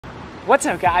What's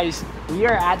up, guys? We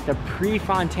are at the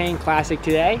Prefontaine Classic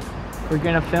today. We're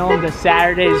gonna film the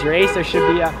Saturday's race. There should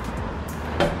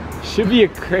be a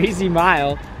crazy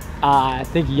mile. I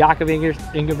think Jakob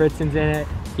Ingebrigtsen's in it,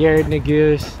 Jared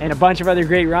Naguse, and a bunch of other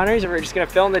great runners. And we're just gonna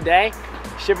film the day.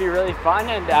 Should be really fun,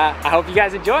 and I hope you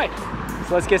guys enjoy.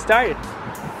 So let's get started.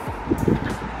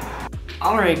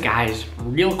 All right, guys,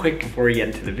 real quick before we get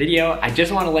into the video, I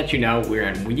just want to let you know we're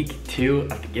in week 2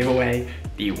 of the giveaway.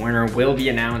 The winner will be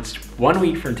announced 1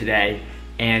 week from today.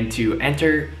 And to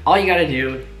enter, all you gotta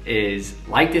do is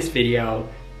like this video,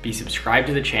 be subscribed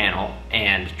to the channel,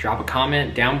 and drop a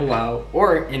comment down below,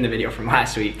 or in the video from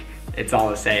last week, it's all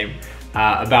the same,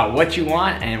 about what you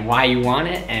want and why you want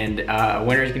it, and a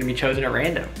winner is gonna be chosen at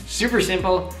random. Super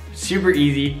simple, super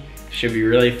easy. Should be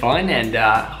really fun, and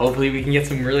hopefully we can get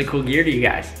some really cool gear to you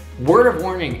guys. Word of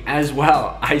warning as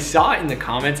well, I saw in the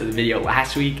comments of the video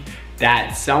last week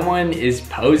that someone is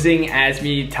posing as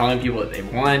me, telling people that they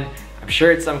won. I'm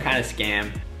sure it's some kind of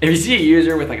scam. If you see a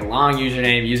user with like a long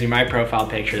username using my profile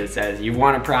picture that says you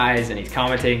won a prize and he's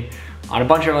commenting on a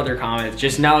bunch of other comments,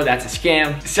 just know that's a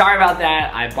scam. Sorry about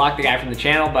that, I blocked the guy from the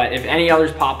channel, but if any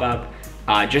others pop up,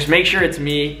 just make sure it's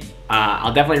me.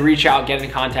 I'll definitely reach out, get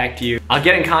in contact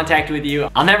with you.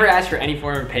 I'll never ask for any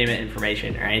form of payment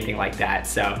information or anything like that.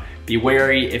 So be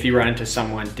wary if you run into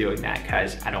someone doing that,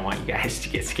 because I don't want you guys to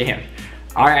get scammed.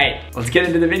 All right, let's get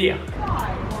into the video.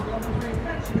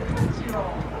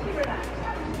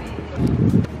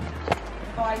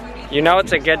 You know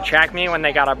it's a good track meet when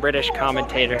they got a British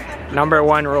commentator.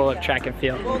 #1 rule of track and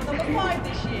field. Well, number 5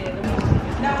 this year.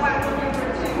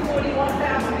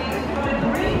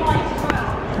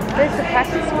 Where's the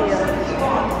practice field?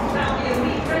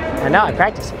 I know, I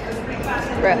practice.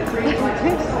 Really?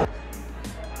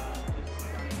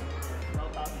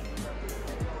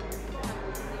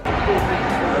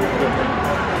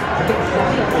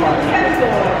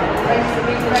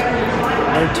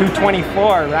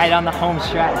 2:24 right on the home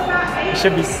stretch. It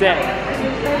should be sick. It's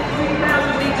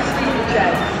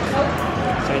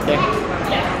right there.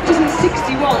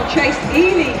 61, Chase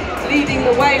Ely leading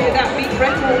the way with that meet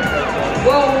record,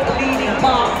 world leading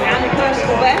mark and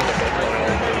personal best.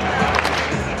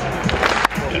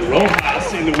 And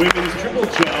Rojas in the women's triple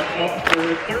jump up for a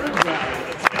 3rd round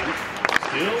attempt.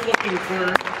 Still looking for a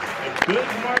good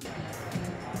mark.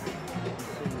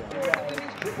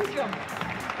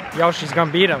 Yo, she's gonna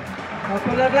beat him.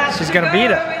 She's gonna beat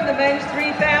him.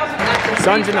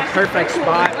 Sun's in the perfect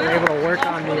spot. We're able to work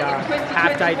on the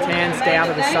half titan, stay out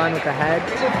of the sun with the head,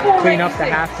 clean up the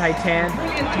half titan.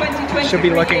 Should be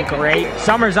looking great.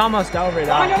 Summer's almost over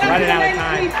though. Running out of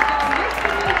time.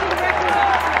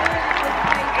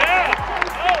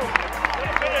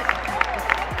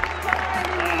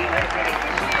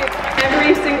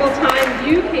 Every single time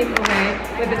you came away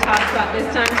with a top spot this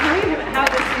time. Tell me how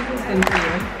this season's been for you.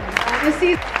 This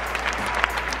season.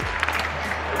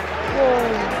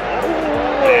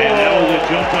 And that was a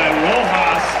jump by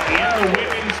Rojas in the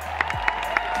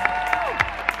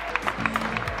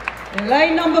women's.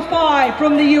 Lane number 5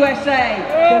 from the USA,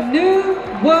 the new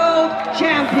world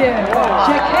champion,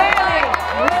 Sha'Carri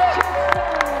Richardson.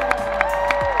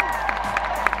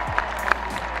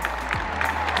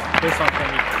 This one's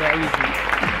gonna be crazy.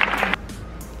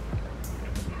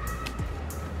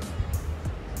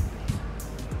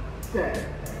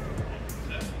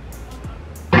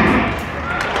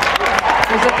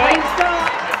 There's a great start.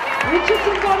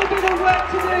 Richardson's got a bit of work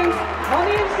to do. On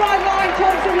the inside line,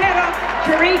 Thompson header.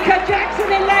 Shericka Jackson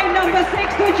in lane number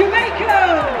 6 for Jamaica.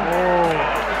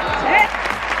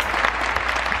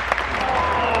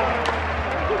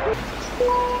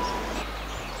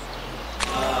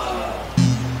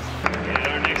 And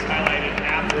our next highlighted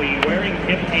athlete wearing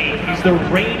hip 8. He's the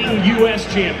reigning U.S.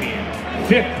 champion.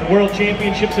 5th World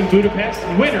Championships in Budapest,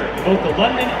 winner of both the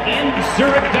London and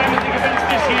Zurich Diamond League events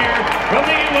this year. From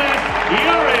the U.S.,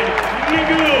 Jared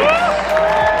Naguse.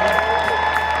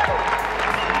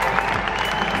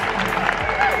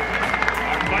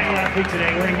 Our final athlete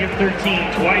today, wearing hip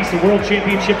 13, twice the World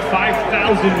Championship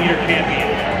 5,000 meter champion,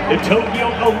 the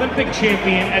Tokyo Olympic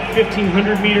champion at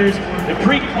 1,500 meters, the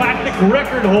pre-classic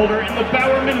record holder in the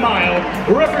Bowerman Mile,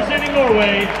 representing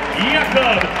Norway,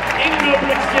 Jakob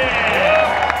Ingebrigtsen.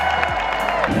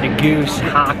 Naguse,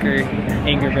 Hocker,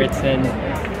 Ingebrigtsen.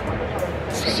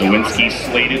 Sawinski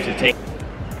slated to take.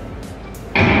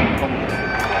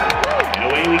 And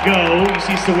away we go. You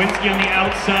see Sawinski on the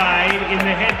outside in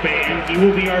the headband. He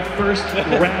will be our first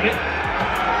rabbit.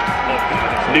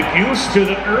 Naguse to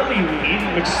the early lead.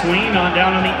 McSween on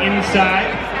down on the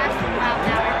inside.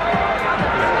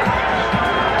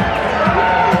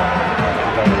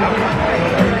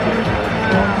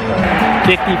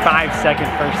 55-second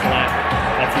first lap.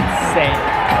 That's insane.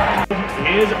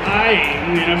 Is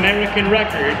eyeing an American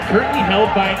record currently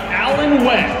held by Alan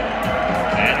Webb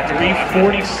at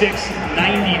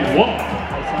 3:46.91.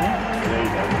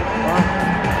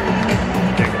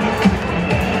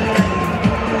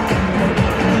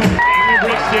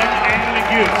 Ingebrigtsen and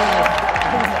Naguse.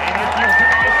 And if you're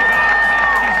curious about how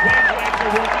these red flags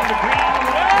are working, the green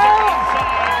light is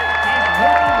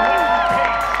world record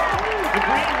pace. The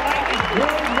green light is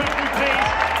world record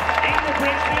pace.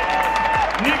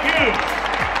 Ingebrigtsen, Naguse.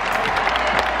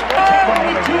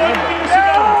 200 meters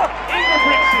ago.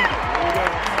 Ingebrigtsen.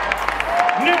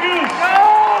 Naguse.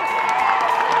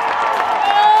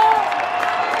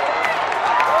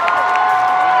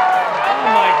 Oh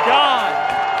my God.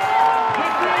 The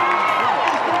green light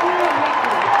is the world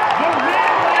record. The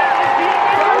red light is the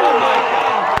American Oh my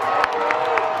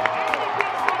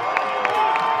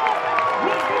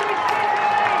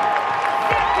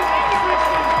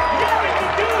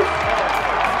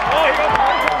God. Oh, he got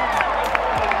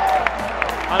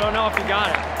I don't know if he got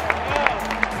it.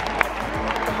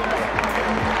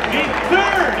 The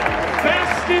third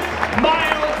fastest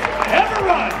mile ever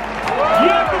run.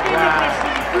 Jakob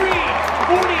Ingebrigtsen,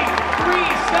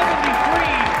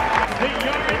 3:43.73. The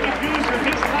yard Naguse from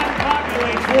his time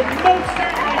populates will most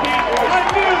certainly be a new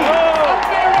American record.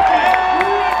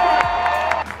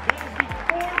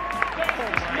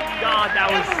 God, that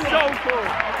was so cool.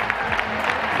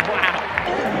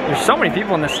 Wow. There's so many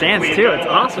people in the stands too. It's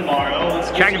awesome.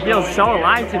 Track and field is so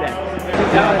alive today.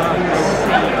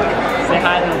 Say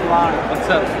hi to the vlog. What's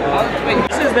up?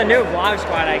 This is the new vlog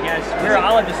squad, I guess. We were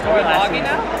all at the store last week.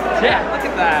 Now? Yeah. Look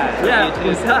at that. Yeah.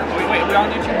 What's up? Wait, we're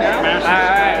on YouTube now?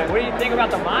 Alright. What do you think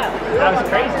about the mile? That was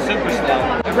crazy. Super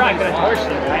slow. You're probably gonna torch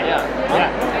it, right? Yeah. Yeah.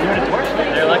 You're gonna torch it.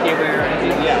 They're lucky we were.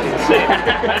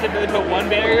 Yeah. Imagine if they put one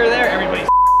barrier there, everybody's.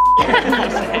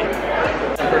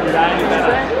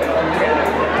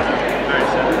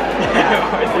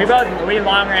 We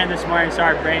long ran this morning, so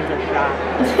our brains are shot.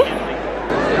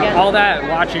 All that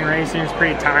watching racing is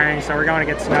pretty tiring, so we're going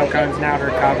to get snow cones now to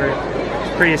recover.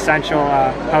 It's pretty essential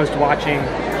post watching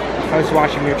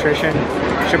nutrition.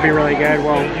 Should be really good.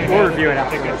 We'll review it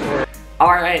afterwards.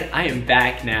 All right, I am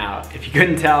back now. If you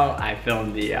couldn't tell, I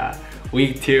filmed the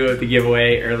week 2 of the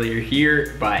giveaway earlier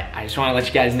here, but I just want to let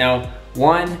you guys know,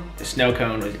 one, the snow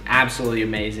cone was absolutely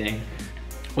amazing.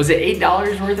 Was it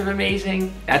 $8 worth of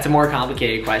amazing? That's a more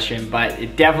complicated question, but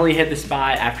it definitely hit the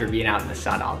spot after being out in the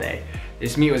sun all day.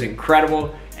 This meet was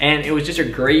incredible, and it was just a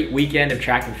great weekend of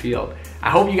track and field. I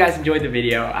hope you guys enjoyed the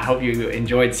video. I hope you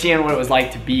enjoyed seeing what it was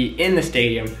like to be in the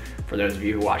stadium for those of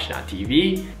you who watched it on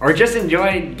TV, or just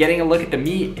enjoyed getting a look at the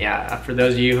meet for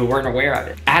those of you who weren't aware of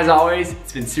it. As always,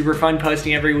 it's been super fun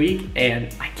posting every week,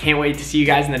 and I can't wait to see you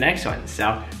guys in the next one.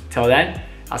 So, till then,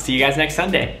 I'll see you guys next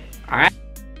Sunday.